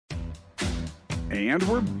And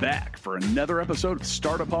we're back for another episode of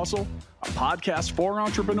Startup Hustle, a podcast for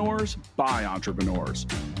entrepreneurs by entrepreneurs.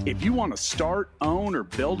 If you want to start, own, or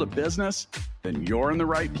build a business, then you're in the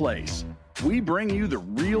right place. We bring you the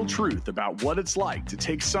real truth about what it's like to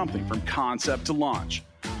take something from concept to launch.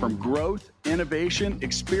 From growth, innovation,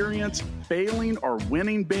 experience, failing, or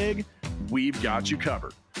winning big, we've got you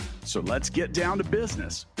covered. So let's get down to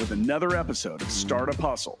business with another episode of Startup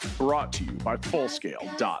Hustle, brought to you by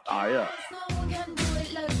Fullscale.io.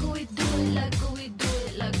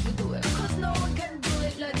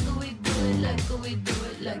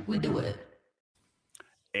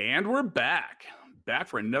 And we're back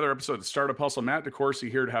for another episode of Startup Hustle. Matt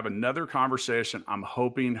DeCoursey here to have another conversation I'm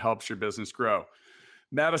hoping helps your business grow.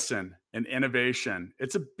 Medicine and innovation,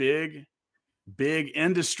 it's a big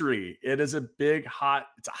industry. It is a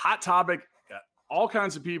it's a hot topic. All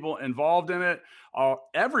kinds of people involved in it.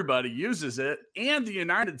 Everybody uses it. And the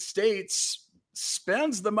United States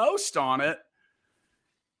spends the most on it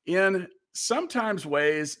in sometimes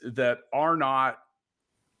ways that are not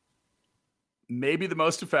maybe the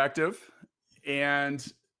most effective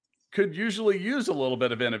and could usually use a little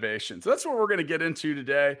bit of innovation. So that's what we're going to get into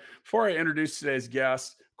today. Before I introduce today's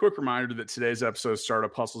guest, quick reminder that today's episode of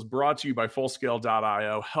Startup Hustle is brought to you by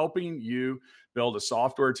Fullscale.io, helping you build a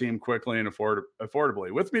software team quickly and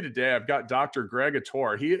affordably. With me today, I've got Dr. Greg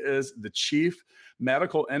Ator. He is the Chief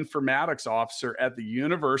Medical Informatics Officer at the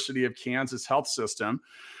University of Kansas Health System.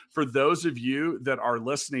 For those of you that are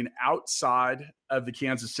listening outside of the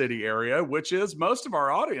Kansas City area, which is most of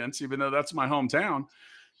our audience, even though that's my hometown,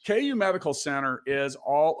 KU Medical Center is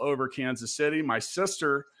all over Kansas City. My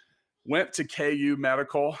sister went to KU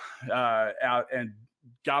Medical and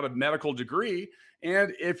got a medical degree.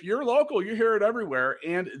 And if you're local, you hear it everywhere.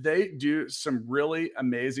 And they do some really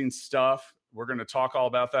amazing stuff. We're going to talk all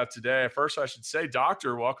about that today. First, I should say,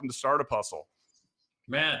 Doctor, welcome to Startup Hustle.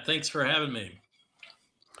 Matt, thanks for having me.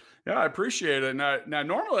 Yeah, I appreciate it. Now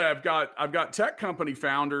normally I've got tech company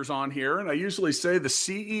founders on here, and I usually say the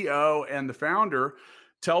CEO and the founder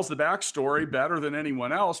tells the backstory better than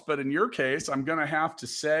anyone else. But in your case, I'm going to have to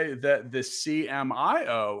say that the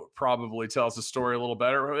CMIO probably tells the story a little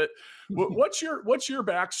better. What's your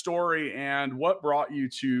backstory, and what brought you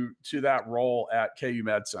to that role at KU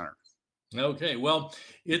Med Center? Okay, well,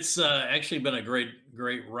 it's actually been a great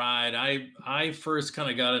ride. I first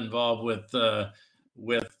kind of got involved with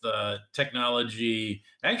technology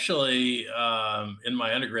actually in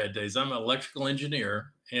my undergrad days. I'm an electrical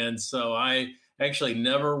engineer, and so I actually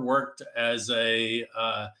never worked as a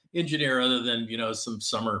engineer other than some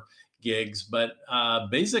summer gigs. But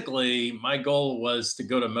basically, my goal was to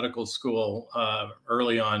go to medical school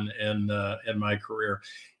early on in my career,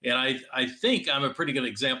 and I think I'm a pretty good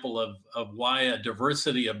example of why a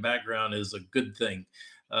diversity of background is a good thing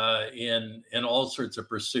in all sorts of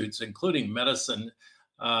pursuits, including medicine.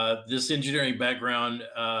 This engineering background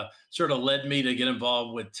sort of led me to get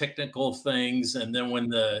involved with technical things. And then when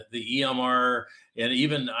the EMR, and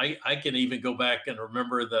even I can even go back and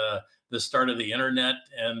remember the start of the internet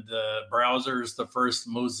and browsers, the first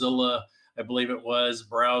Mozilla, I believe it was,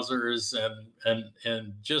 browsers,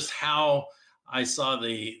 and just how I saw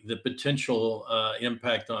the potential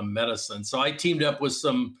impact on medicine. So I teamed up with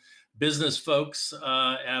some business folks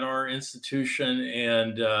at our institution,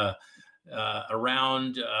 and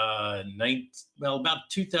around about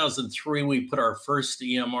 2003, we put our first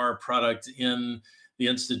EMR product in the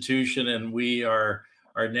institution, and we are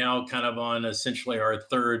now kind of on essentially our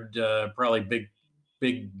third probably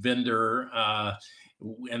big vendor,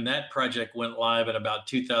 and that project went live at about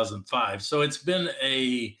 2005. So it's been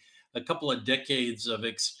a couple of decades of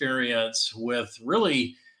experience with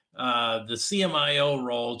really the CMIO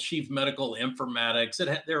role, Chief Medical Informatics.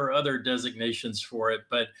 There are other designations for it,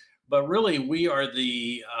 but really we are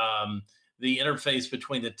the interface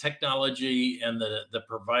between the technology and the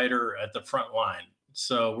provider at the front line.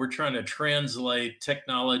 So we're trying to translate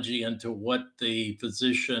technology into what the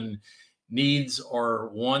physician needs or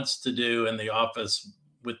wants to do in the office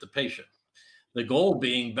with the patient. The goal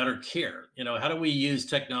being better care. How do we use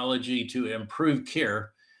technology to improve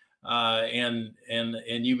care? And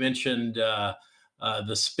you mentioned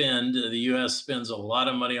the spend. The U.S. spends a lot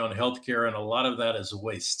of money on healthcare, and a lot of that is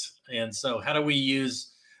waste. And so, how do we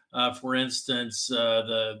use, for instance,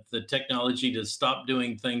 the technology to stop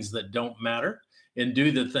doing things that don't matter and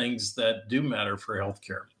do the things that do matter for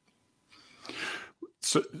healthcare?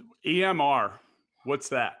 So, EMR, what's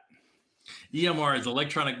that? EMR is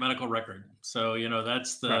electronic medical record. So,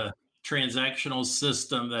 that's the transactional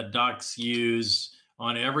system that docs use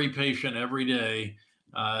on every patient every day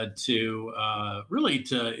it's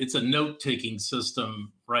a note-taking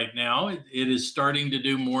system right now. It is starting to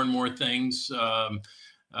do more and more things, and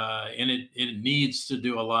it needs to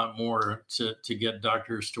do a lot more to get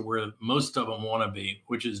doctors to where most of them want to be,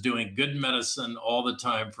 which is doing good medicine all the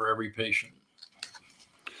time for every patient.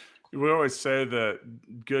 We always say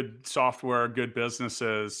that good software, good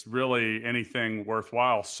businesses, really anything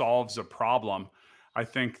worthwhile solves a problem. I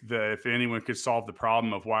think that if anyone could solve the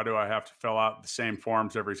problem of why do I have to fill out the same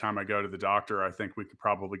forms every time I go to the doctor, I think we could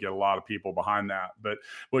probably get a lot of people behind that. But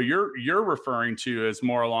what you're referring to is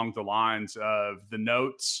more along the lines of the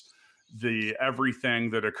notes, the everything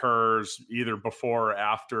that occurs either before or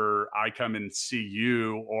after I come and see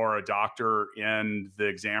you or a doctor in the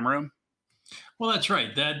exam room. Well, that's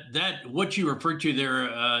right. That what you referred to there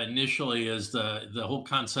initially is the whole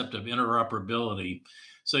concept of interoperability.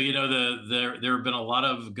 So there have been a lot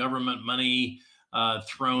of government money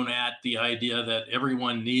thrown at the idea that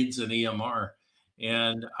everyone needs an EMR,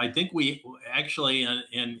 and I think we actually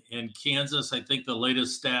in Kansas, I think the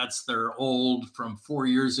latest stats, they're old from 4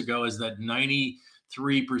 years ago, is that 93%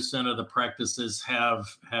 of the practices have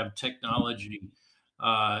technology.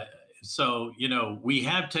 So, we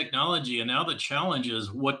have technology, and now the challenge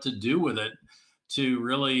is what to do with it to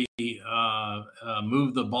really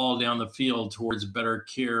move the ball down the field towards better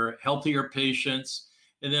care, healthier patients.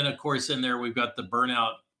 And then, of course, in there, we've got the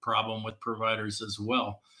burnout problem with providers as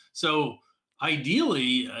well. So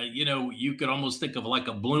ideally, you could almost think of like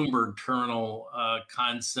a Bloomberg terminal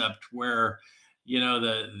concept where,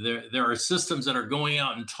 there are systems that are going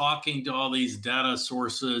out and talking to all these data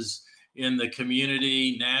sources in the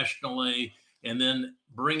community, nationally, and then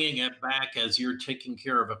bringing it back as you're taking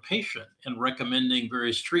care of a patient and recommending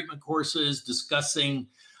various treatment courses, discussing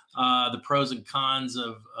the pros and cons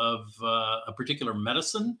of a particular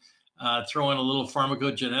medicine, throw in a little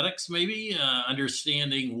pharmacogenetics, maybe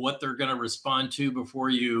understanding what they're going to respond to before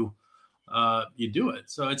you do it.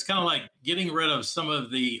 So it's kind of like getting rid of some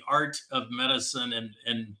of the art of medicine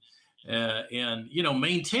and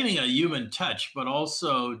maintaining a human touch, but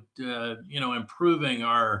also improving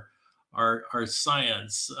our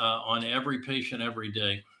science on every patient every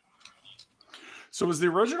day. So was the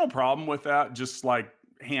original problem with that just like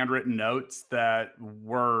handwritten notes that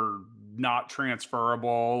were not transferable,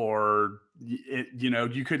 or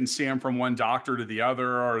you couldn't see them from one doctor to the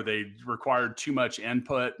other, or they required too much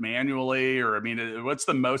input manually? Or what's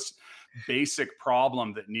the most basic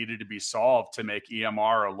problem that needed to be solved to make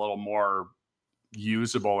EMR a little more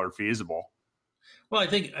usable or feasible? Well, I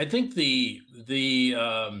think the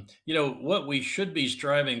what we should be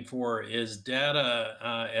striving for is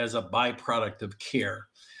data as a byproduct of care,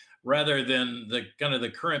 rather than the kind of the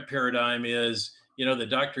current paradigm is the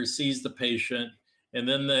doctor sees the patient and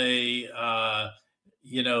then they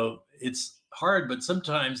it's hard, but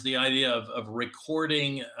sometimes the idea of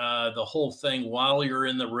recording the whole thing while you're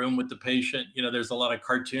in the room with the patient. There's a lot of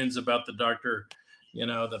cartoons about the doctor,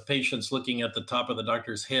 the patient's looking at the top of the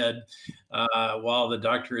doctor's head while the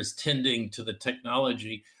doctor is tending to the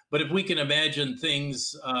technology. But if we can imagine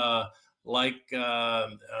things like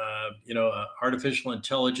artificial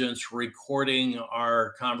intelligence recording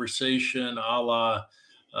our conversation, a la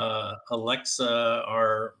Alexa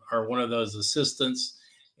or one of those assistants,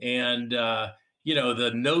 and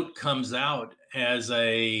the note comes out as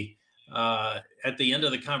a at the end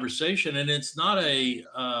of the conversation, and it's not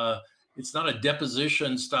a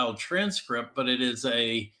deposition style transcript, but it is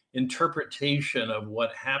a interpretation of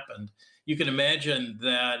what happened. You can imagine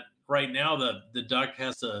that right now the doctor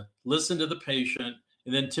has to listen to the patient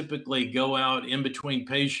and then typically go out in between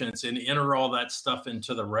patients and enter all that stuff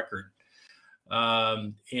into the record.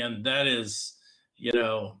 And that is,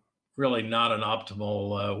 really not an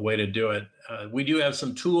optimal way to do it. We do have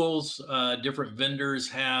some tools. Different vendors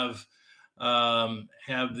have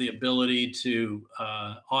the ability to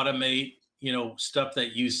automate, stuff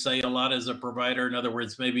that you say a lot as a provider. In other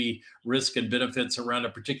words, maybe risk and benefits around a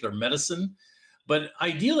particular medicine. But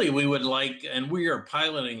ideally, we would like, and we are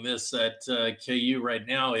piloting this at KU right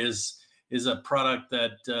now, is a product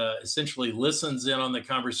that essentially listens in on the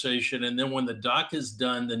conversation, and then when the doc is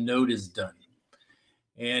done, the note is done.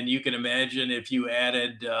 And you can imagine if you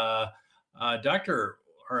added doctor,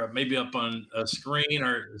 or maybe up on a screen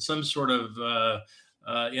or some sort of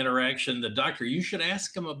interaction, the doctor, you should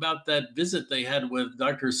ask them about that visit they had with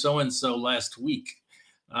Dr. So-and-so last week.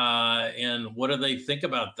 And what do they think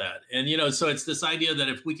about that? And, so it's this idea that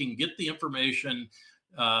if we can get the information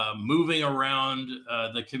moving around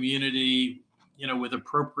the community, with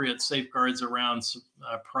appropriate safeguards around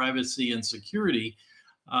privacy and security,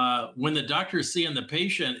 when the doctor's seeing the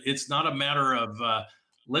patient, it's not a matter of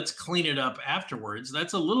let's clean it up afterwards.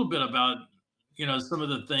 That's a little bit about, some of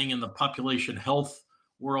the thing in the population health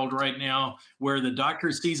world right now, where the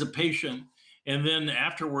doctor sees a patient, and then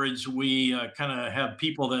afterwards we kind of have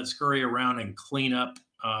people that scurry around and clean up,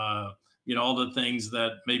 all the things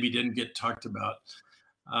that maybe didn't get talked about.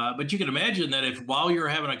 But you can imagine that if while you're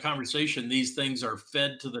having a conversation, these things are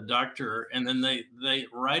fed to the doctor, and then they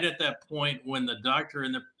right at that point when the doctor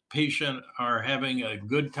and the patient are having a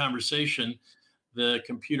good conversation, the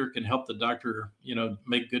computer can help the doctor,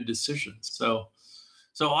 make good decisions. So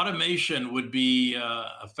automation would be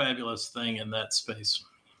a fabulous thing in that space.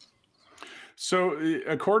 So,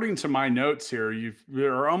 according to my notes here,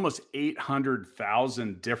 there are almost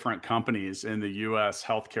 800,000 different companies in the U.S.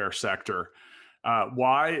 healthcare sector.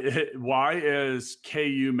 Why is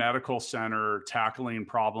KU Medical Center tackling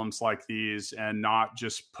problems like these and not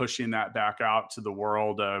just pushing that back out to the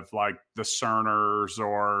world of like the Cerners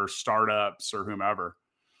or startups or whomever?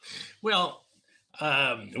 Well,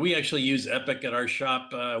 we actually use Epic at our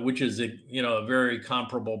shop, which is a very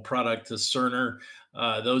comparable product to Cerner.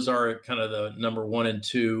 Those are kind of the number one and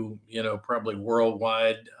two, probably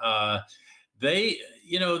worldwide. The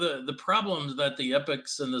problems that the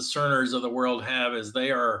Epics and the Cerners of the world have is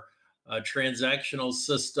they are transactional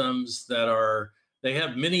systems they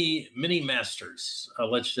have many masters,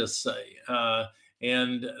 let's just say,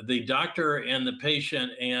 and the doctor and the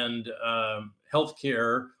patient and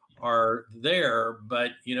healthcare are there,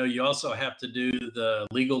 but you also have to do the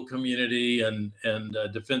legal community and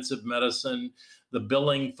defensive medicine, the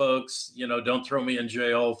billing folks. Don't throw me in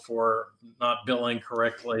jail for not billing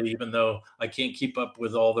correctly, even though I can't keep up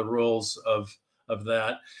with all the rules of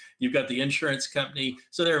that. You've got the insurance company,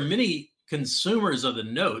 so there are many consumers of the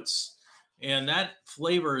notes, and that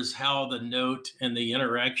flavors how the note and the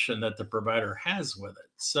interaction that the provider has with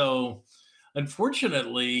it. So,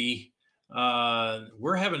 unfortunately,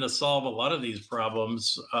 we're having to solve a lot of these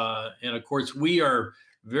problems. And of course, we are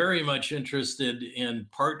very much interested in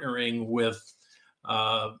partnering with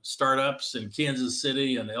startups in Kansas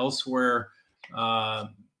City and elsewhere. But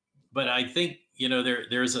I think,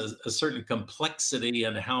 there's a certain complexity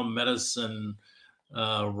in how medicine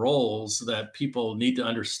rolls that people need to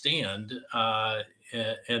understand.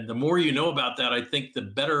 And the more you know about that, I think the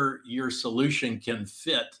better your solution can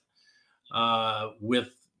fit with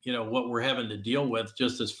what we're having to deal with,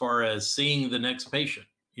 just as far as seeing the next patient,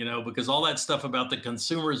 because all that stuff about the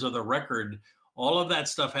consumers of the record, all of that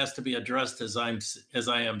stuff has to be addressed as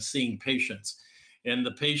I am seeing patients. And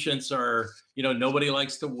the patients are, nobody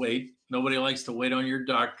likes to wait. Nobody likes to wait on your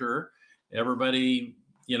doctor. Everybody,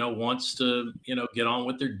 wants to, get on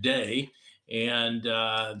with their day. And,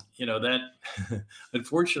 that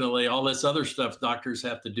unfortunately, all this other stuff doctors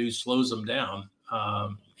have to do slows them down.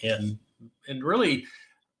 And really,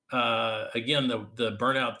 again, the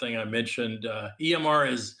burnout thing I mentioned,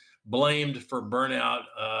 EMR is blamed for burnout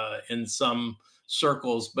in some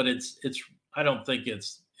circles, but I don't think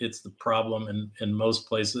it's the problem in most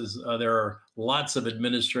places. There are lots of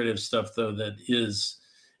administrative stuff though that is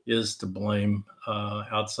to blame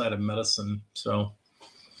outside of medicine. So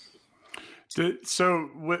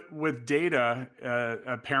with data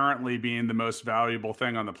apparently being the most valuable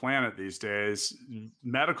thing on the planet these days,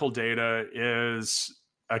 medical data is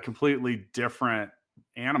a completely different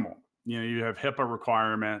animal. You have HIPAA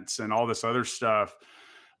requirements and all this other stuff.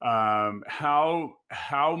 How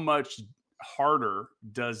much harder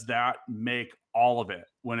does that make all of it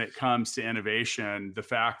when it comes to innovation? The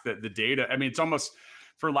fact that the data, it's almost,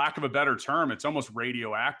 for lack of a better term, it's almost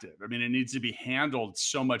radioactive. It needs to be handled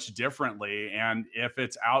so much differently. And if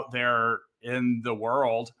it's out there in the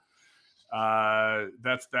world,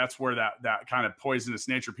 that's where that kind of poisonous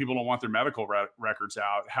nature, people don't want their medical records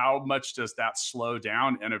out. How much does that slow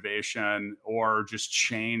down innovation or just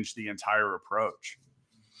change the entire approach?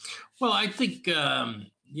 Well, I think,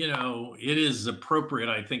 it is appropriate,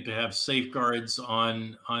 I think, to have safeguards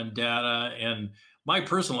on data. And my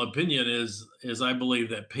personal opinion is I believe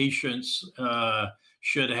that patients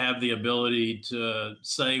should have the ability to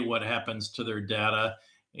say what happens to their data.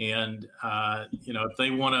 And, if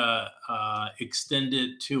they want to extend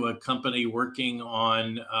it to a company working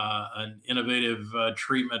on an innovative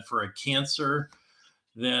treatment for a cancer,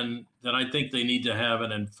 then I think they need to have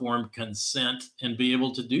an informed consent and be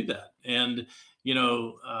able to do that. And,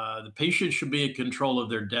 the patient should be in control of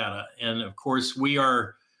their data. And of course, we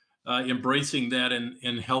are embracing that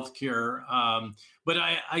in healthcare. But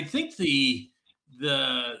I think the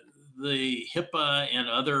HIPAA and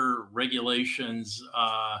other regulations,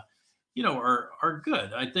 are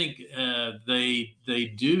good. I think they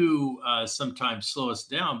do sometimes slow us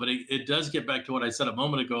down, but it does get back to what I said a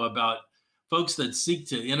moment ago about folks that seek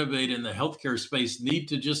to innovate in the healthcare space need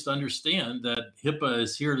to just understand that HIPAA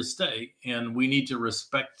is here to stay, and we need to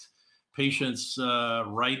respect patients'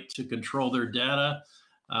 right to control their data.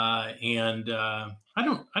 I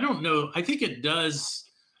don't know. I think it does.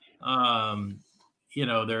 There's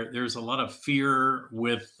a lot of fear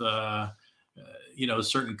with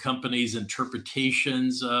certain companies'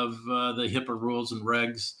 interpretations of the HIPAA rules and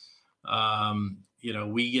regs.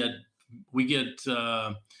 We get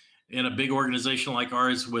in a big organization like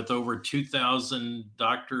ours with over 2,000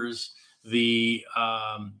 doctors.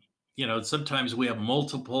 Sometimes we have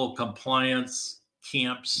multiple compliance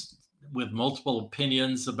camps with multiple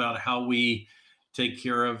opinions about how we take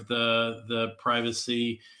care of the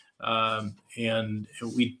privacy, and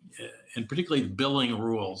particularly billing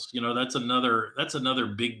rules. That's another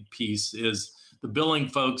big piece. Is the billing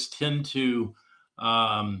folks tend to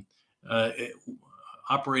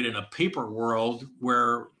operate in a paper world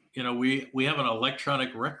where we have an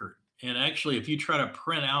electronic record, and actually, if you try to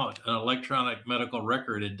print out an electronic medical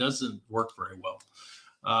record, it doesn't work very well.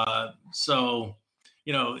 So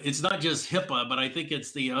it's not just HIPAA, but I think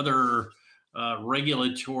it's the other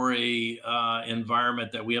regulatory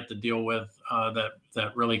environment that we have to deal with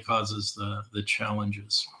that really causes the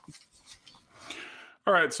challenges.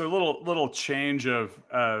 All right, so a little change of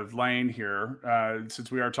lane here,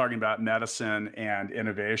 since we are talking about medicine and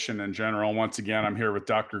innovation in general. Once again, I'm here with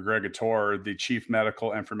Dr. Greg Ettore, the Chief Medical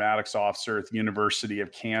Informatics Officer at the University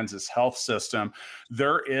of Kansas Health System.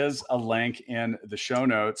 There is a link in the show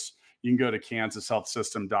notes. You can go to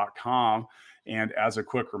kansashealthsystem.com. And as a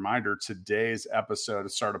quick reminder, today's episode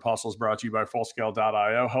of Startup Hustle is brought to you by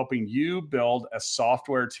Fullscale.io, helping you build a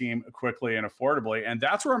software team quickly and affordably. And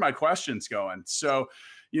that's where my question's going. So,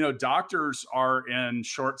 doctors are in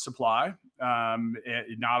short supply,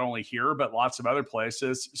 not only here, but lots of other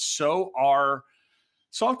places. So are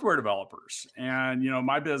software developers. And,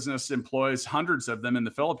 my business employs hundreds of them in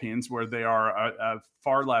the Philippines, where they are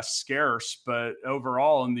far less scarce. But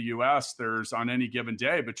overall in the US, there's on any given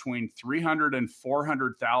day between 300 and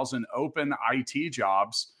 400,000 open IT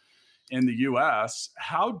jobs in the US.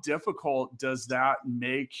 How difficult does that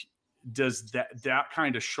make, that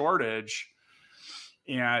kind of shortage,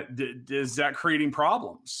 and is that creating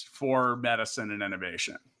problems for medicine and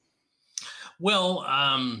innovation? Well,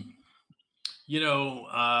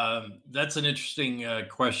 that's an interesting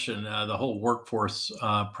question, the whole workforce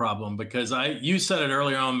problem, because you said it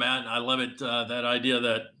earlier on, Matt, and I love it, that idea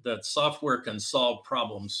that software can solve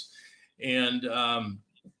problems. And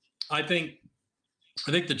I think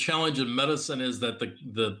the challenge in medicine is that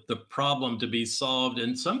the problem to be solved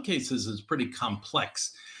in some cases is pretty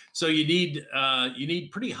complex. So you need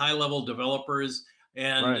pretty high level developers.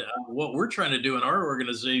 And right. What we're trying to do in our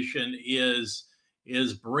organization is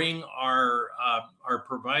bring our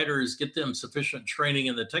providers, get them sufficient training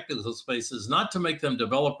in the technical spaces, not to make them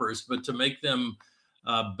developers, but to make them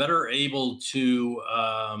better able to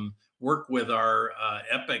work with our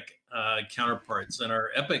Epic counterparts and our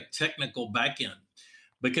Epic technical backend.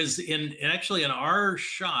 Because in our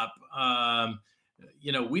shop,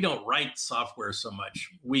 we don't write software so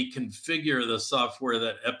much. We configure the software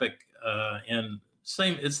that Epic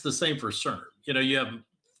it's the same for Cerner. You have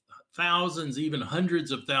thousands, even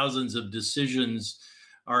hundreds of thousands of decisions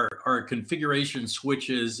are configuration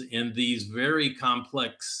switches in these very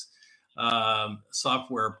complex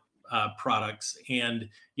software products. And,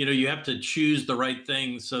 you have to choose the right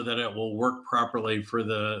thing so that it will work properly for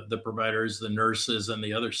the providers, the nurses, and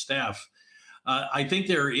the other staff. I think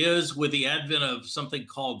there is, with the advent of something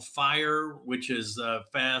called FHIR, which is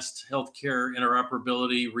Fast Healthcare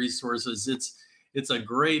Interoperability Resources, it's a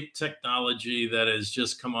great technology that has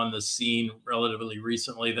just come on the scene relatively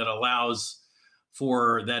recently that allows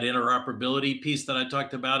for that interoperability piece that I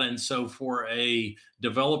talked about. And so for a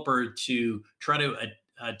developer to try to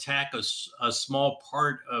attack a small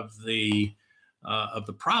part of the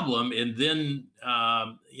problem and then,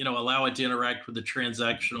 allow it to interact with the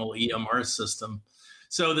transactional EMR system.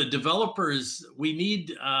 So the developers, we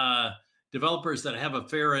need developers that have a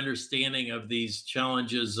fair understanding of these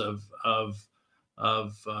challenges of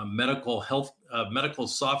medical health, medical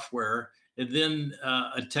software, and then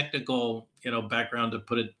a technical, background to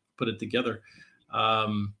put it together.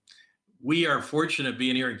 We are fortunate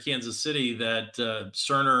being here in Kansas City that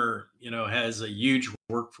Cerner, has a huge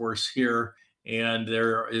workforce here, and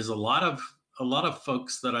there is a lot of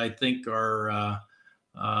folks that I think are,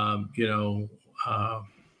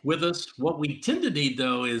 with us. What we tend to need,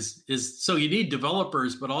 though, is so you need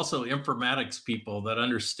developers, but also informatics people that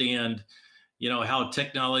understand, how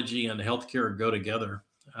technology and healthcare go together.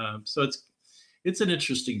 So it's an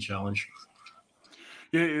interesting challenge.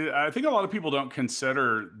 I think a lot of people don't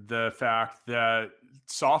consider the fact that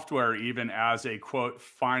software, even as a quote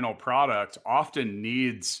final product, often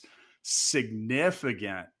needs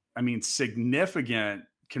significant, significant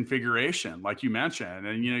configuration, like you mentioned.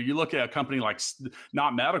 And you look at a company like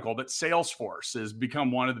not medical, but Salesforce has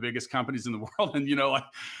become one of the biggest companies in the world. And like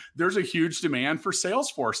there's a huge demand for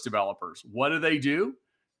Salesforce developers. What do?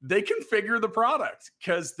 They configure the product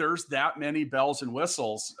because there's that many bells and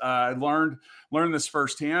whistles. I learned this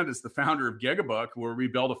firsthand as the founder of Gigabook, where we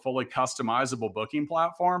built a fully customizable booking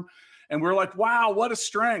platform. And we're like, wow, what a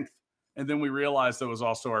strength. And then we realized that was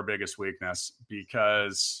also our biggest weakness,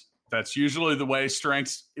 because that's usually the way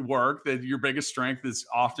strengths work, that your biggest strength is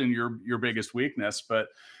often your biggest weakness. But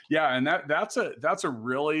yeah, and that's a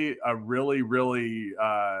really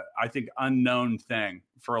I think unknown thing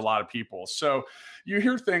for a lot of people. So you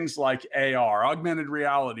hear things like AR, augmented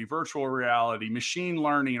reality, virtual reality, machine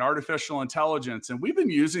learning, artificial intelligence, and we've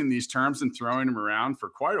been using these terms and throwing them around for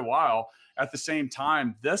quite a while. At the same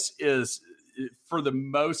time, this is in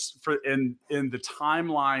the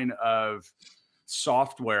timeline of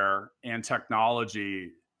software and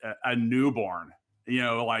technology, a newborn.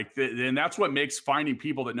 And that's what makes finding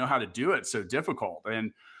people that know how to do it so difficult.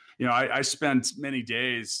 And I spent many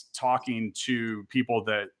days talking to people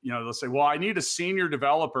that they'll say, well, I need a senior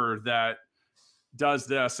developer that does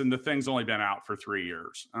this, and the thing's only been out for 3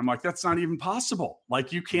 years. I'm like, that's not even possible.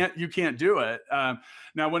 Like you can't do it.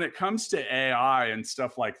 Now, when it comes to AI and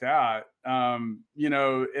stuff like that,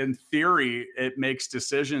 in theory, it makes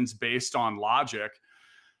decisions based on logic,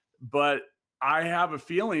 but I have a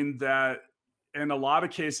feeling that in a lot of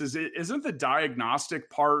cases, it isn't the diagnostic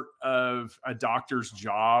part of a doctor's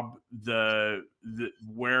job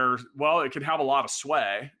it could have a lot of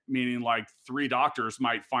sway, meaning like 3 doctors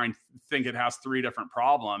might think it has 3 different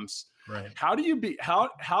problems. Right. How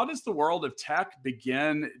does the world of tech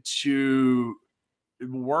begin to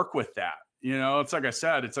work with that? It's like I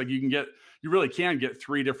said, it's like you really can get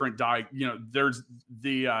 3 different there's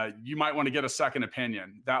you might want to get a second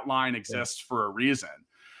opinion. That line exists for a reason.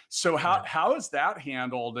 So how is that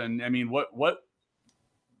handled? And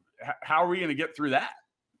how are we going to get through that?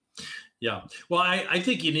 Yeah. Well, I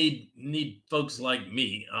think you need folks like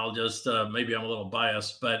me. I'll just, maybe I'm a little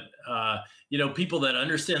biased, but, people that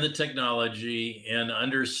understand the technology and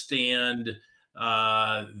understand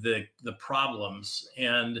the problems.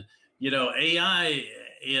 And, AI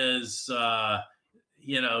is,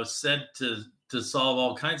 said to solve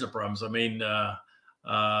all kinds of problems.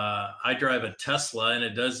 I drive a Tesla, and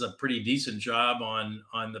it does a pretty decent job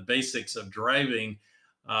on the basics of driving.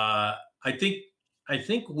 I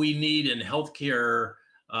think we need in healthcare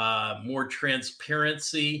more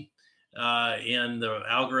transparency in the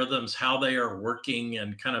algorithms, how they are working,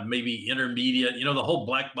 and kind of maybe intermediate. The whole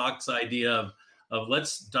black box idea of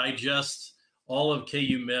let's digest all of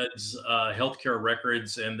KU Med's healthcare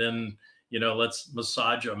records, and then let's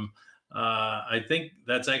massage them. I think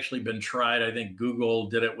that's actually been tried. I think Google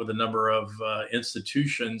did it with a number of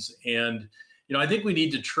institutions. And, I think we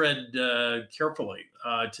need to tread carefully.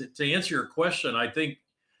 To answer your question, I think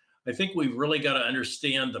we've really got to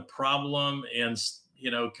understand the problem and,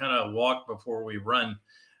 kind of walk before we run.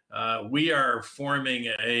 We are forming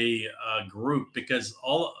a group because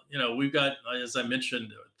we've got, as I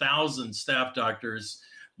mentioned, 1,000 staff doctors,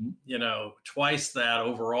 twice that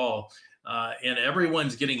overall. And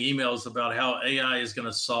everyone's getting emails about how AI is going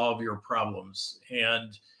to solve your problems.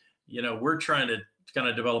 And, we're trying to kind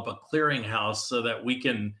of develop a clearinghouse so that we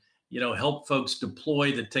can, help folks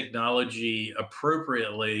deploy the technology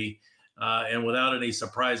appropriately and without any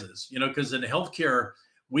surprises, because in healthcare,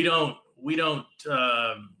 we don't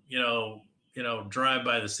drive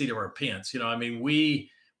by the seat of our pants. We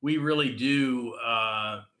really do,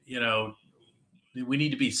 we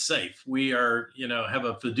need to be safe. We are, have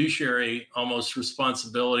a fiduciary almost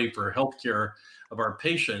responsibility for healthcare of our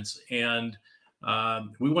patients. And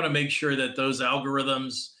we want to make sure that those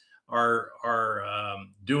algorithms are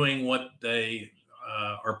doing what they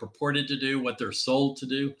are purported to do, what they're sold to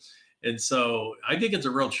do. And so I think it's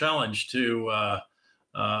a real challenge to,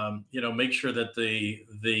 make sure that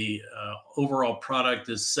the overall product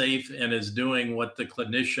is safe and is doing what the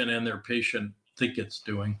clinician and their patient think it's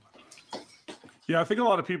doing. Yeah, I think a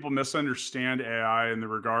lot of people misunderstand AI in the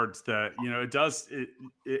regards that, it does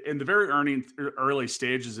in the very early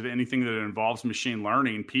stages of anything that involves machine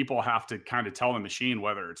learning, people have to kind of tell the machine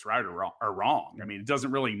whether it's right or wrong. It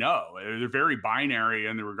doesn't really know. They're very binary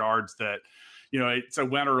in the regards that, it's a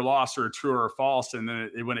win or loss or a true or a false. And then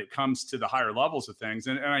when it comes to the higher levels of things,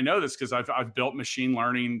 and I know this because I've built machine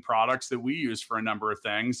learning products that we use for a number of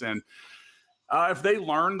things. And If they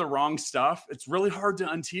learn the wrong stuff, it's really hard to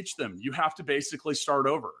unteach them. You have to basically start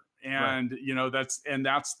over. And, right. That's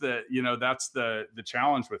the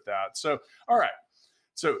challenge with that. So, all right.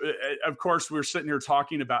 So, of course, we're sitting here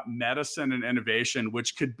talking about medicine and innovation,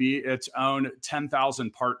 which could be its own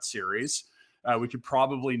 10,000 part series. We could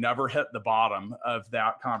probably never hit the bottom of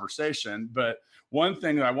that conversation. But one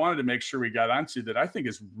thing that I wanted to make sure we got onto that I think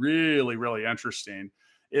is really, really interesting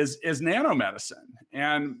is nanomedicine.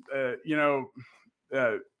 And,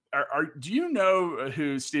 do you know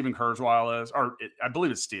who Stephen Kurzweil is? I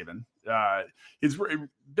believe it's Stephen. He's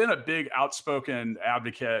been a big outspoken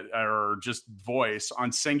advocate or just voice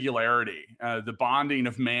on singularity, the bonding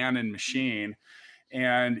of man and machine.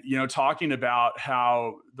 And, talking about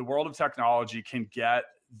how the world of technology can get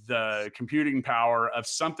the computing power of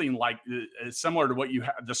something like similar to what you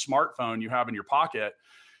have, the smartphone you have in your pocket,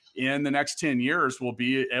 in the next 10 years will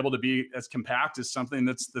be able to be as compact as something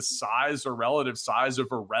that's the size or relative size of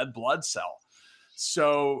a red blood cell.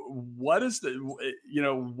 So what is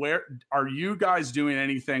where are you guys doing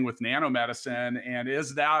anything with nanomedicine? And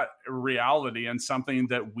is that a reality and something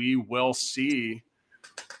that we will see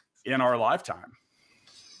in our lifetime?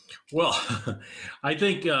 Well, I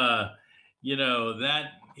think, that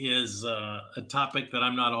is a topic that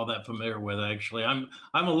I'm not all that familiar with, actually. I'm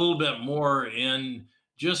a little bit more in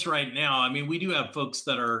just right now. I mean, we do have folks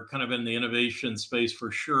that are kind of in the innovation space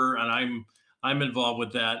for sure, and I'm involved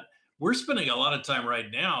with that. We're spending a lot of time right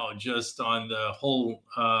now just on the whole,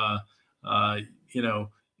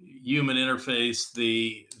 human interface,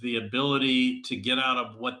 the ability to get out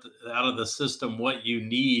of the system what you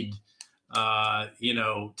need,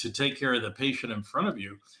 to take care of the patient in front of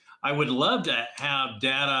you. I would love to have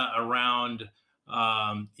data around,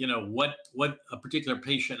 what a particular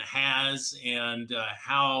patient has and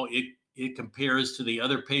how it compares to the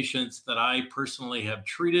other patients that I personally have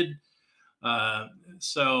treated.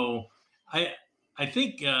 So I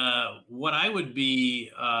think what I would be,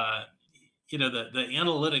 the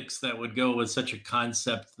analytics that would go with such a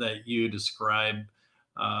concept that you describe,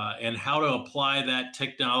 and how to apply that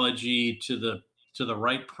technology to the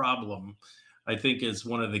right problem, I think is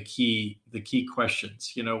one of the key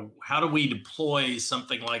questions. How do we deploy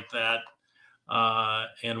something like that,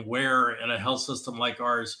 and where in a health system like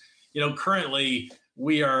ours? Currently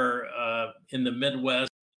we are in the Midwest,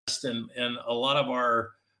 and a lot of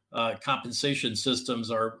our compensation systems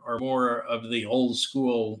are more of the old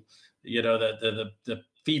school, the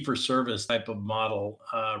fee for service type of model,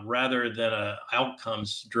 rather than a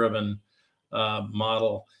outcomes driven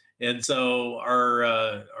model. And so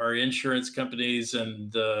our insurance companies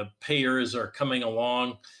and the payers are coming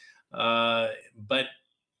along, but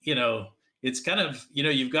it's kind of,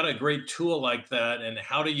 you've got a great tool like that, and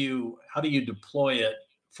how do you deploy it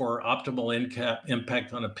for optimal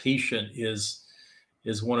impact on a patient is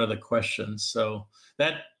one of the questions. So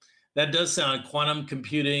that does sound quantum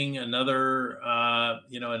computing, another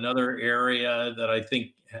area that I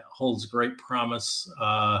think holds great promise.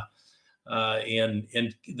 And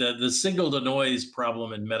the signal to noise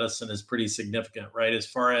problem in medicine is pretty significant, right? As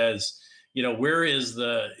far as, where is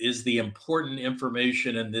the important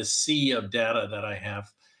information in this sea of data that I have?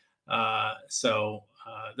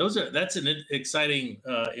 That's an exciting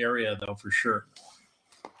area, though, for sure.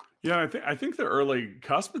 Yeah, I think the early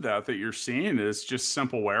cusp of that you're seeing is just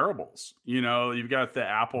simple wearables. You've got the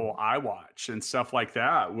Apple iWatch and stuff like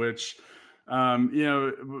that, which,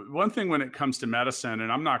 one thing when it comes to medicine,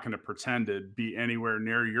 and I'm not going to pretend to be anywhere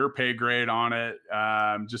near your pay grade on it,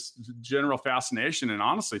 just general fascination and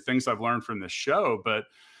honestly things I've learned from this show. But,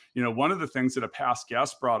 one of the things that a past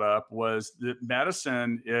guest brought up was that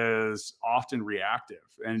medicine is often reactive,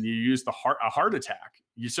 and you use a heart attack.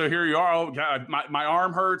 So here you are, oh God, my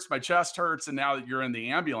arm hurts, my chest hurts, and now that you're in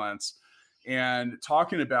the ambulance and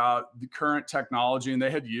talking about the current technology, and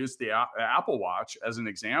they had used the Apple Watch as an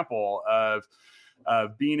example of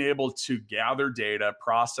being able to gather data,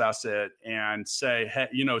 process it, and say, hey,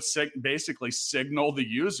 basically signal the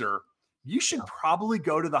user, you should probably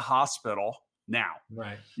go to the hospital now,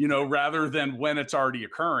 right? Rather than when it's already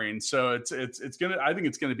occurring. So I think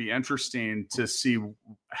it's gonna be interesting to see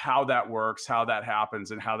how that works, how that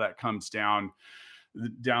happens, and how that comes down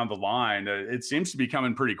the line. It seems to be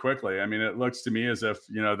coming pretty quickly. I mean, it looks to me as if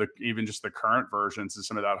even just the current versions of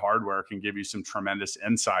some of that hardware can give you some tremendous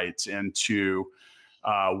insights into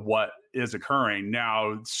what is occurring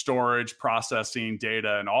now, storage, processing,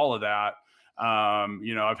 data, and all of that.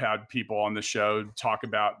 I've had people on the show talk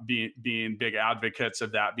about being big advocates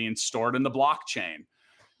of that being stored in the blockchain.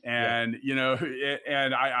 And,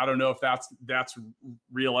 and I don't know if that's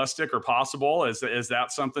realistic or possible. Is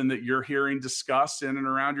that something that you're hearing discussed in and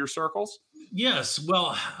around your circles? Yes.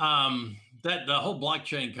 Well, that the whole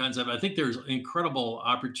blockchain concept, I think there's incredible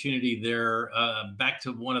opportunity there. Back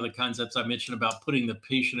to one of the concepts I mentioned about putting the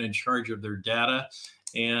patient in charge of their data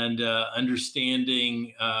and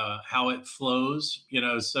understanding how it flows.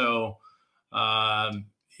 So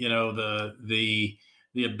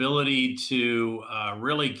the ability to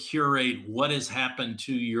really curate what has happened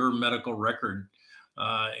to your medical record,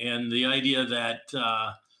 and the idea that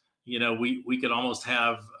we could almost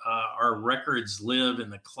have our records live in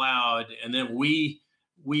the cloud, and then we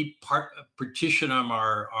partition them,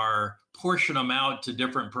 our portion them out to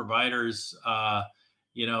different providers,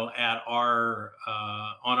 at our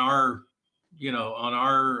on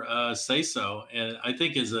our say so, and I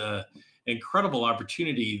think is a incredible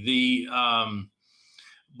opportunity. The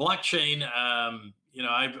blockchain,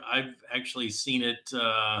 I've actually seen it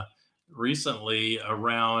recently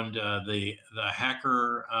around the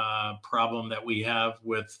hacker problem that we have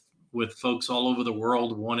with folks all over the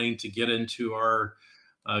world wanting to get into our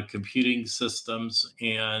computing systems,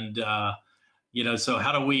 and so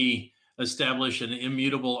how do we establish an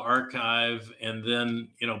immutable archive and then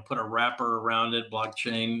put a wrapper around it,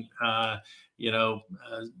 blockchain,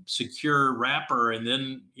 secure wrapper, and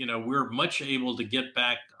then we're much able to get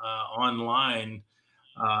back online.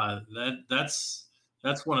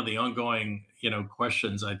 That's one of the ongoing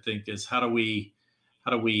questions, I think, is how do we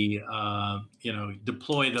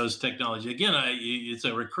deploy those technologies. Again, it's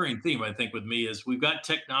a recurring theme, I think, with me, is we've got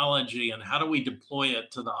technology, and how do we deploy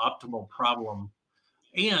it to the optimal problem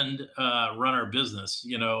and run our business,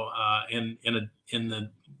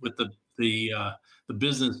 with the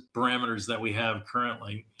business parameters that we have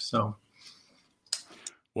currently. So,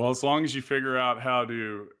 well, as long as you figure out how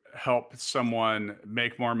to help someone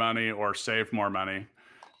make more money or save more money,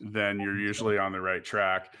 then you're usually on the right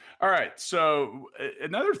track. All right. So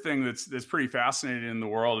another thing that's pretty fascinating in the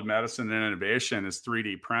world of medicine and innovation is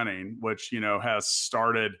 3D printing, which has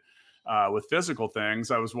started with physical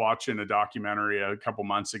things. I was watching a documentary a couple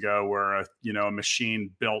months ago where a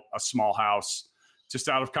machine built a small house just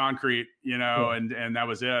out of concrete, Cool. and that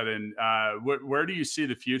was it. And where do you see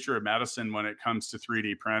the future of medicine when it comes to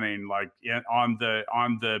 3D printing, like on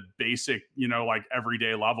the basic, like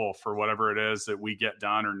everyday level for whatever it is that we get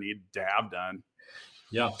done or need to have done?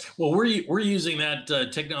 Yeah, well, we're using that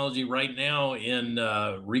technology right now in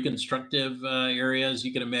reconstructive areas.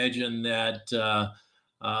 You can imagine that a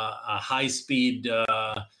high-speed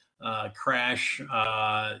crash,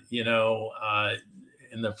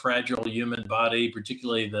 in the fragile human body,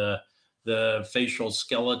 particularly the facial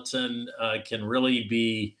skeleton, can really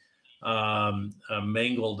be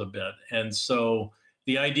mangled a bit. And so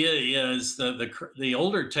the idea is the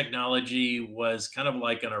older technology was kind of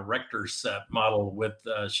like an erector set model with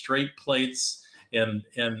straight plates and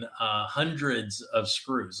hundreds of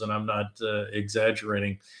screws, and I'm not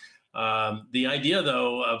exaggerating. The idea,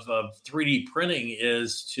 though, of 3D printing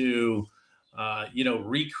is to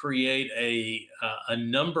recreate a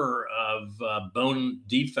number of bone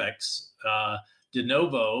defects de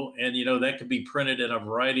novo, and that could be printed in a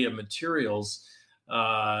variety of materials,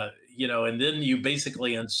 and then you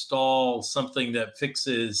basically install something that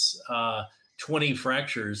fixes 20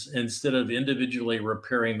 fractures instead of individually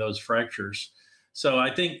repairing those fractures. So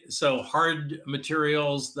I think hard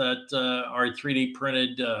materials that are 3D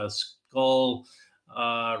printed, skull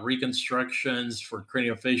reconstructions for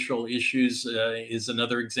craniofacial issues is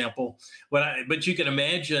another example. But you can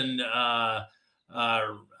imagine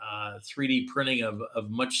 3D printing of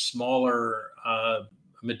much smaller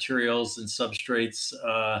materials and substrates,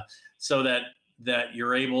 so that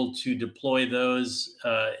you're able to deploy those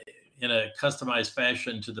in a customized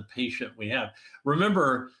fashion to the patient we have.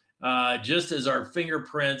 Remember, just as our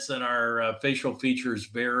fingerprints and our facial features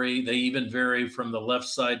vary, they even vary from the left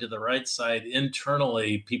side to the right side.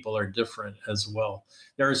 Internally, people are different as well.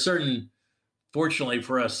 There are certain, fortunately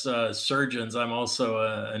for us surgeons, I'm also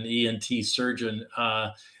an ENT surgeon.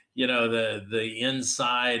 The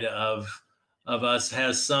inside of us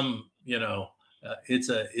has some, it's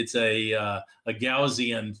a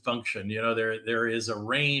Gaussian function. There is a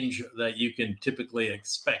range that you can typically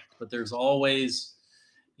expect, but there's always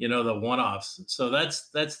the one-offs. So that's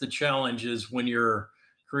the challenge, is when you're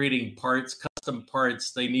creating parts, custom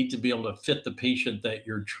parts, they need to be able to fit the patient that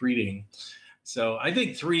you're treating. So I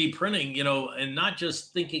think 3D printing, and not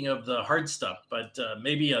just thinking of the hard stuff, but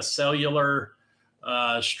maybe a cellular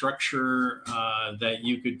structure that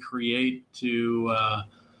you could create to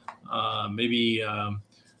maybe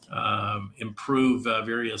improve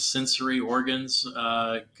various sensory organs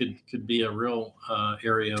could be a real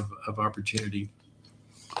area of opportunity.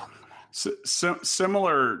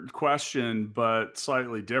 Similar question, but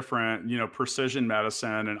slightly different. Precision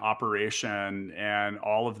medicine and operation and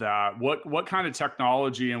all of that. What kind of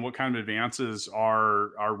technology and what kind of advances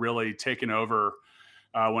are really taking over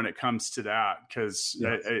when it comes to that? Because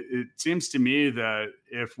it seems to me that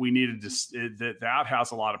if we needed to, that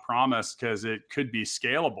has a lot of promise, because it could be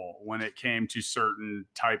scalable when it came to certain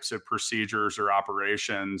types of procedures or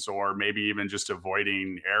operations, or maybe even just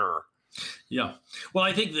avoiding error. Yeah. Well,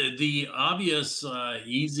 I think the obvious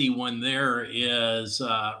easy one there is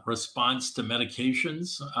response to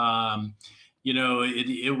medications.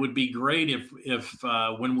 It would be great if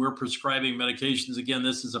when we're prescribing medications, again,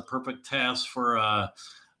 this is a perfect task for a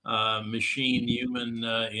machine human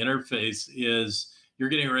interface, is you're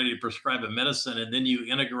getting ready to prescribe a medicine, and then you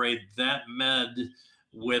integrate that med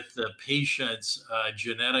with the patient's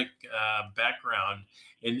genetic background.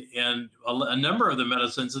 And a number of the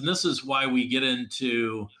medicines, and this is why we get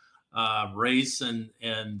into race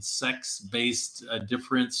and sex-based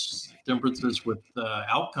differences with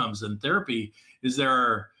outcomes in therapy, is there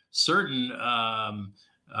are certain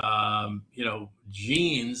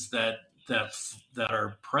genes that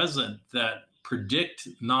are present that predict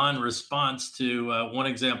non-response to one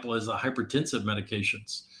example is the hypertensive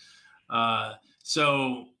medications.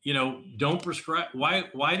 So, don't prescribe.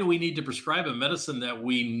 Why do we need to prescribe a medicine that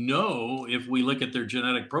we know, if we look at their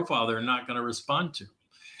genetic profile, they're not going to respond to?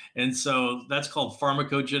 And so that's called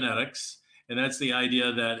pharmacogenetics. And that's the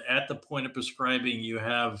idea that at the point of prescribing, you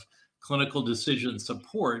have clinical decision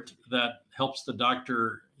support that helps the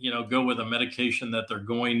doctor, go with a medication that they're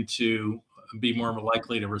going to be more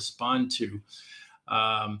likely to respond to.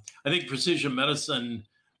 I think precision medicine,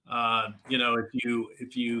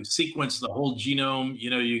 if you sequence the whole genome,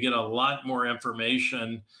 you get a lot more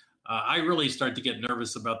information. I really start to get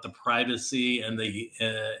nervous about the privacy and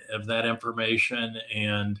of that information.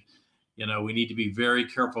 And, we need to be very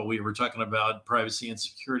careful. We were talking about privacy and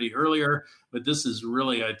security earlier, but this is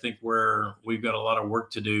really, I think, where we've got a lot of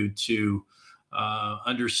work to do to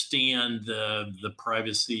understand the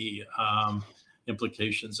privacy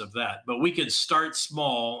implications of that. But we could start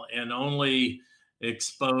small and only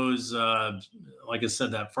expose, like I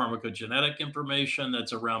said, that pharmacogenetic information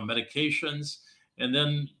that's around medications, and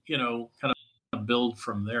then, kind of build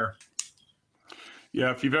from there.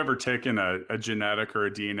 Yeah, if you've ever taken a genetic or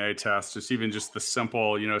a DNA test, it's even just the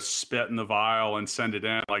simple, spit in the vial and send it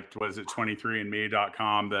in, like, was it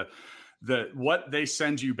 23andme.com? What they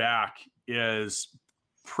send you back is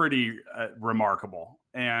pretty remarkable.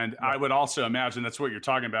 And I would also imagine that's what you're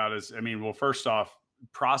talking about is, first off,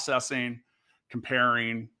 processing,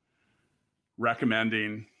 comparing,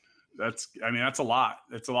 recommending. That's a lot.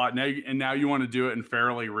 It's a lot. Now you want to do it in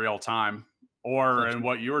fairly real time. And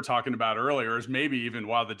what you were talking about earlier is maybe even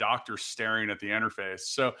while the doctor's staring at the interface.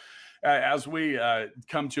 So as we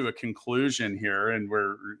come to a conclusion here, and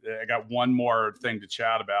I got one more thing to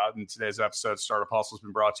chat about in today's episode. Startup Hustle has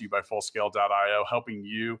been brought to you by Fullscale.io, helping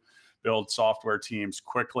you build software teams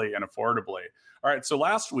quickly and affordably. All right. So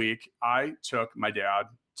last week I took my dad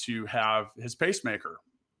to have his pacemaker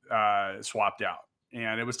swapped out,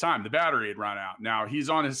 and it was time. The battery had run out. Now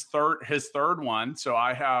he's on his third one. So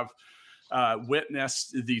I have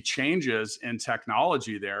witnessed the changes in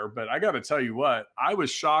technology there. But I got to tell you what, I was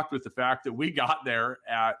shocked with the fact that we got there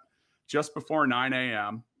at just before 9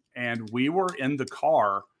 a.m. and we were in the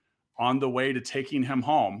car on the way to taking him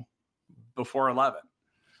home before 11.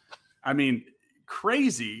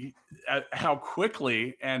 Crazy at how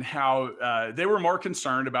quickly and how they were more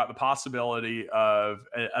concerned about the possibility of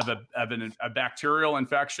a bacterial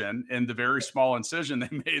infection in the very small incision they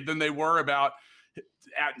made than they were about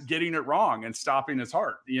at getting it wrong and stopping his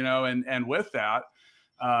heart, and with that,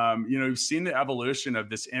 you've seen the evolution of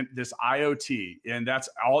this IoT, and that's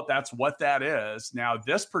what that is. Now,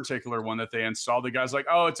 this particular one that they installed, the guy's like,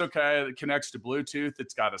 oh, it's okay. It connects to Bluetooth.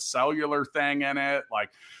 It's got a cellular thing in it. Like,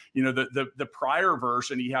 the prior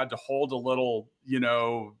version, he had to hold a little,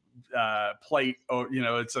 plate,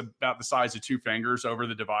 it's about the size of two fingers over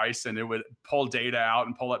the device, and it would pull data out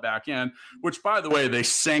and pull it back in, which, by the way, they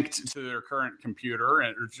synced to their current computer,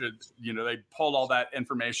 and they pulled all that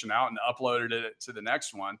information out and uploaded it to the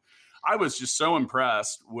next one. I was just so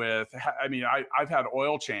impressed with, I've had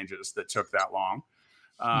oil changes that took that long.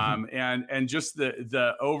 And just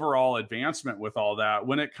the overall advancement with all that.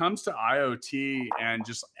 When it comes to IoT and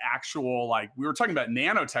just actual, like we were talking about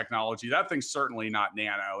nanotechnology, that thing's certainly not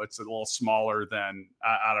nano. It's a little smaller than,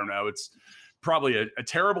 I don't know. It's probably a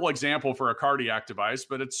terrible example for a cardiac device,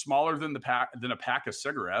 but it's smaller than a pack of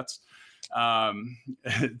cigarettes. And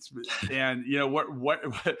what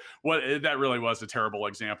that really was a terrible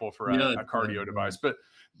example for a cardio device, but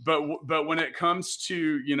but when it comes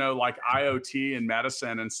to, like IoT and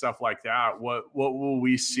medicine and stuff like that, what will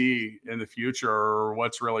we see in the future, or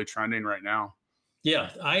what's really trending right now?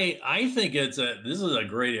 Yeah, I think this is a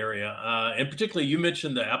great area, and particularly you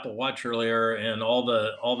mentioned the Apple Watch earlier, and all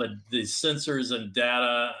the sensors and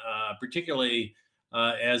data, particularly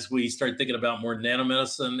as we start thinking about more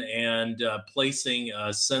nanomedicine and placing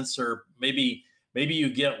a sensor. Maybe you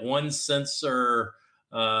get one sensor,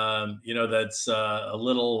 that's a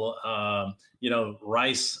little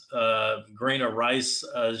rice grain of rice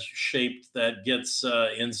shaped, that gets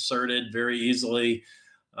inserted very easily.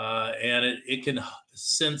 And it can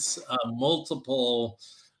sense multiple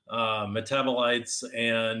metabolites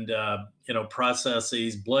and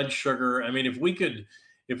processes, blood sugar. I mean, if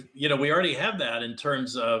we already have that in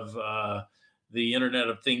terms of the Internet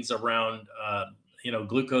of Things around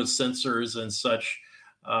glucose sensors and such.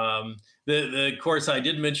 Of course, I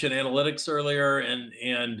did mention analytics earlier,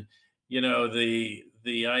 and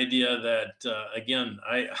the idea that again,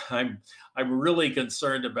 I'm really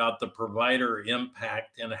concerned about the provider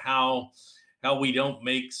impact and how we don't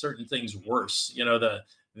make certain things worse.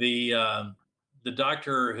 The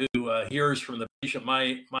doctor who hears from the patient,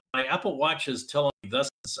 my Apple Watch is telling me thus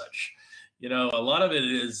and such. A lot of it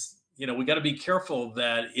is, we got to be careful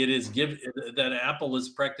that that Apple is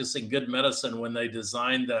practicing good medicine when they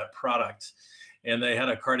designed that product, and they had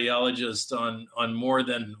a cardiologist on more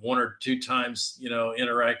than one or two times,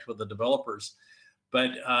 interact with the developers.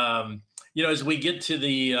 But as we get to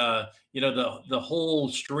the whole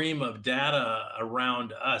stream of data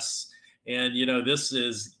around us, and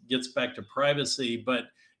this gets back to privacy, but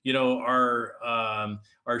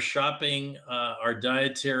our shopping, our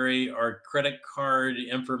dietary, our credit card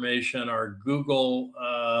information, our Google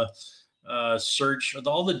search,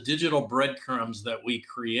 all the digital breadcrumbs that we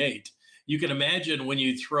create. You can imagine when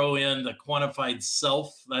you throw in the quantified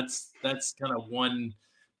self, that's kind of one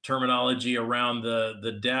terminology around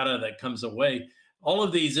the data that comes away. All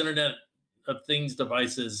of these Internet of Things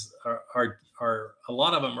devices are a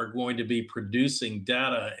lot of them are going to be producing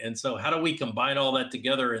data. And so how do we combine all that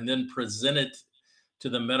together and then present it to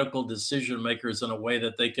the medical decision makers in a way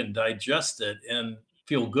that they can digest it and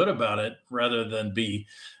feel good about it, rather than be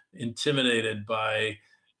intimidated by,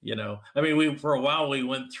 for a while we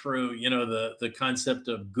went through, the concept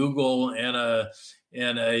of Google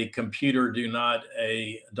and a computer do not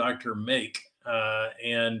a doctor make.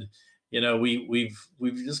 And we've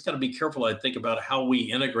just got to be careful, I think, about how we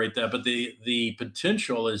integrate that. But the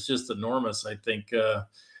potential is just enormous, I think,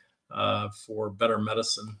 for better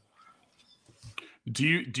medicine.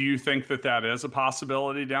 Do you think that is a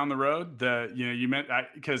possibility down the road? That you meant,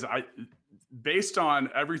 because based on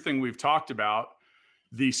everything we've talked about,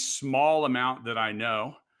 the small amount that I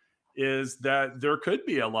know is that there could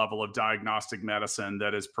be a level of diagnostic medicine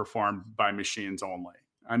that is performed by machines only.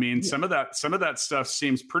 I mean, yeah. Some of that stuff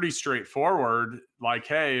seems pretty straightforward. Like,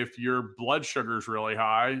 hey, if your blood sugar is really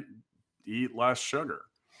high, eat less sugar.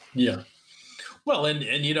 Yeah. Well, and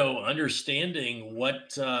understanding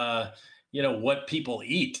what what people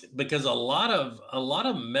eat, because a lot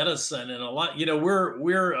of medicine and a lot,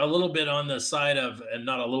 we're a little bit on the side of, and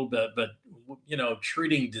not a little bit, but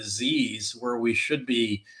treating disease where we should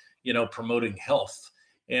be, promoting health.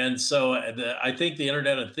 And so I think the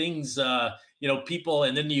Internet of Things, people,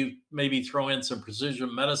 and then you maybe throw in some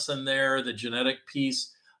precision medicine there, the genetic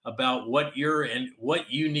piece about what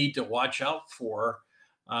you need to watch out for.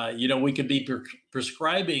 We could be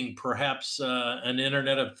prescribing perhaps an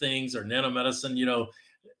Internet of Things or nanomedicine,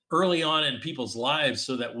 early on in people's lives,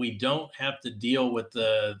 so that we don't have to deal with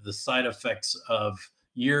the side effects of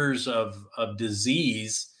years of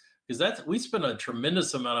disease, because we spend a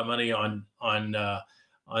tremendous amount of money on the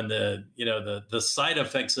side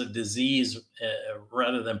effects of disease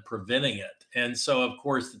rather than preventing it. And so, of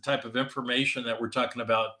course, the type of information that we're talking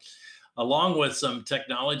about, along with some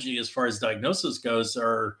technology as far as diagnosis goes,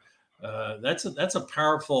 that's a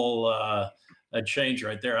powerful change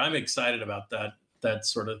right there. I'm excited about that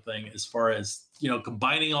sort of thing, as far as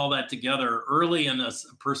combining all that together early in a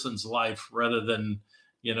person's life, rather than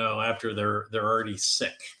after they're already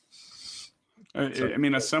sick. I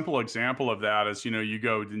mean, a simple example of that is, you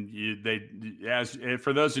go,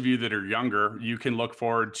 for those of you that are younger, you can look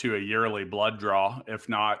forward to a yearly blood draw, if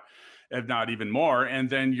not even more. And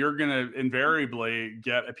then you're going to invariably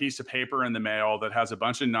get a piece of paper in the mail that has a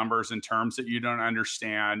bunch of numbers and terms that you don't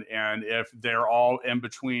understand. And if they're all in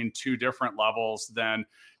between two different levels, then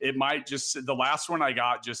it might the last one I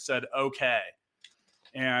got just said, okay.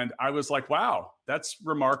 And I was like, wow, that's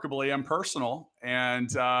remarkably impersonal. And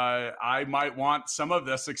I might want some of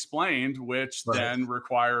this explained, which then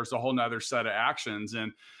requires a whole nother set of actions.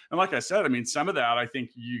 And like I said, I mean, some of that I think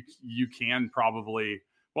you can probably,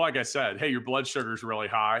 well, like I said, hey, your blood sugar is really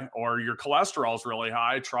high or your cholesterol is really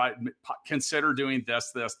high. Consider doing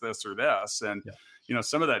this, or this. And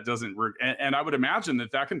some of that doesn't, and I would imagine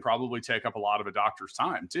that can probably take up a lot of a doctor's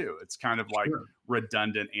time too. It's kind of like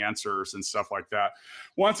redundant answers and stuff like that.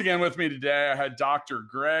 Once again, with me today, I had Dr.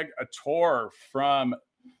 Greg Ator from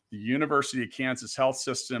the University of Kansas Health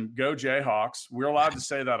System. Go Jayhawks. We're allowed to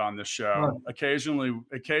say that on this show. Occasionally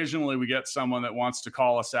we get someone that wants to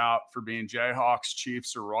call us out for being Jayhawks,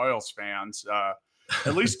 Chiefs, or Royals fans.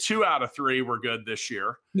 At least 2 out of 3 were good this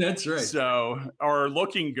year. That's right. So, or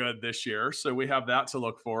looking good this year. So we have that to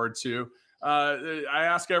look forward to. I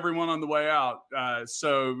ask everyone on the way out.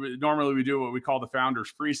 So normally we do what we call the Founders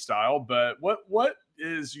Freestyle, but what's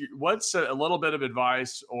a little bit of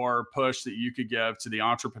advice or push that you could give to the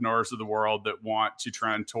entrepreneurs of the world that want to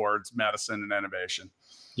trend towards medicine and innovation?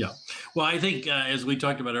 Yeah. Well, I think as we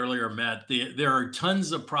talked about earlier, Matt, there are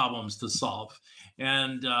tons of problems to solve.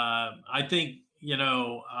 And I think,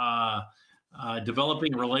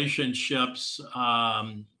 developing relationships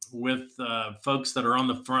with folks that are on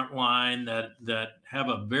the front line that have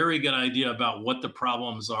a very good idea about what the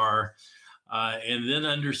problems are, and then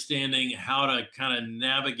understanding how to kind of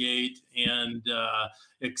navigate and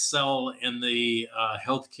excel in the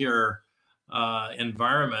healthcare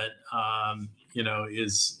environment,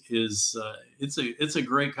 it's a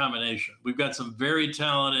great combination. We've got some very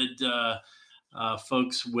talented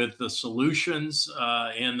folks with the solutions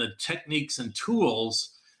and the techniques and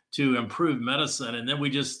tools to improve medicine. And then we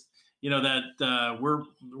just,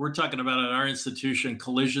 we're talking about at our institution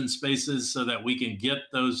collision spaces so that we can get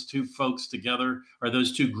those two folks together, or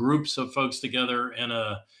those two groups of folks together in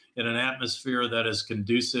an atmosphere that is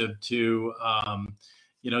conducive to,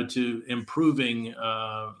 to improving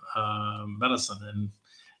medicine. And,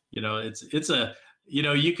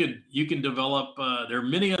 you can develop, there are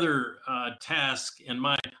many other tasks I'm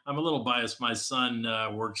a little biased. My son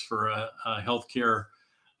works for a healthcare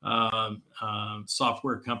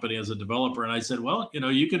software company as a developer. And I said, well,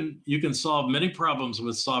 you can solve many problems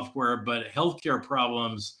with software, but healthcare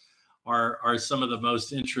problems are some of the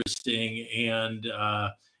most interesting. And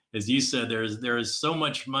as you said, there is so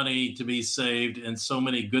much money to be saved and so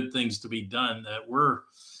many good things to be done that we're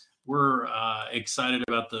excited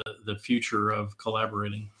about the future of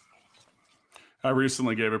collaborating. I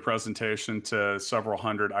recently gave a presentation to several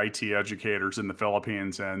hundred IT educators in the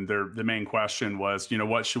Philippines, and the main question was,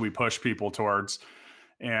 what should we push people towards?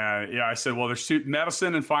 And I said, well, there's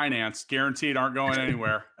medicine and finance guaranteed aren't going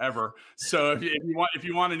anywhere ever. So if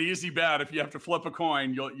you want an easy bet, if you have to flip a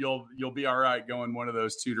coin, you'll be all right going one of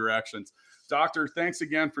those two directions. Doctor, thanks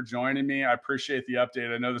again for joining me. I appreciate the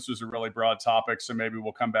update. I know this was a really broad topic, so maybe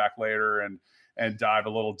we'll come back later and dive a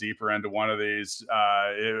little deeper into one of these.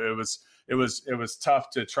 It was tough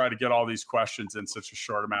to try to get all these questions in such a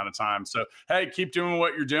short amount of time. So, hey, keep doing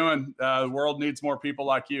what you're doing. The world needs more people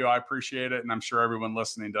like you. I appreciate it, and I'm sure everyone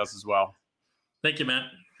listening does as well. Thank you, Matt.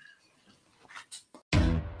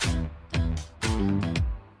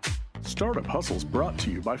 Startup Hustles brought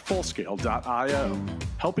to you by Fullscale.io,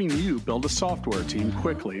 helping you build a software team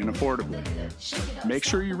quickly and affordably. Make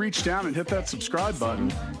sure you reach down and hit that subscribe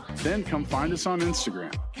button, then come find us on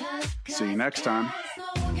Instagram. See you next time.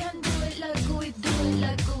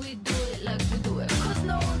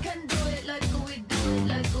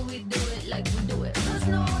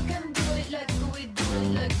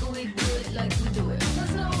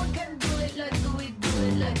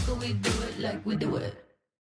 We do it.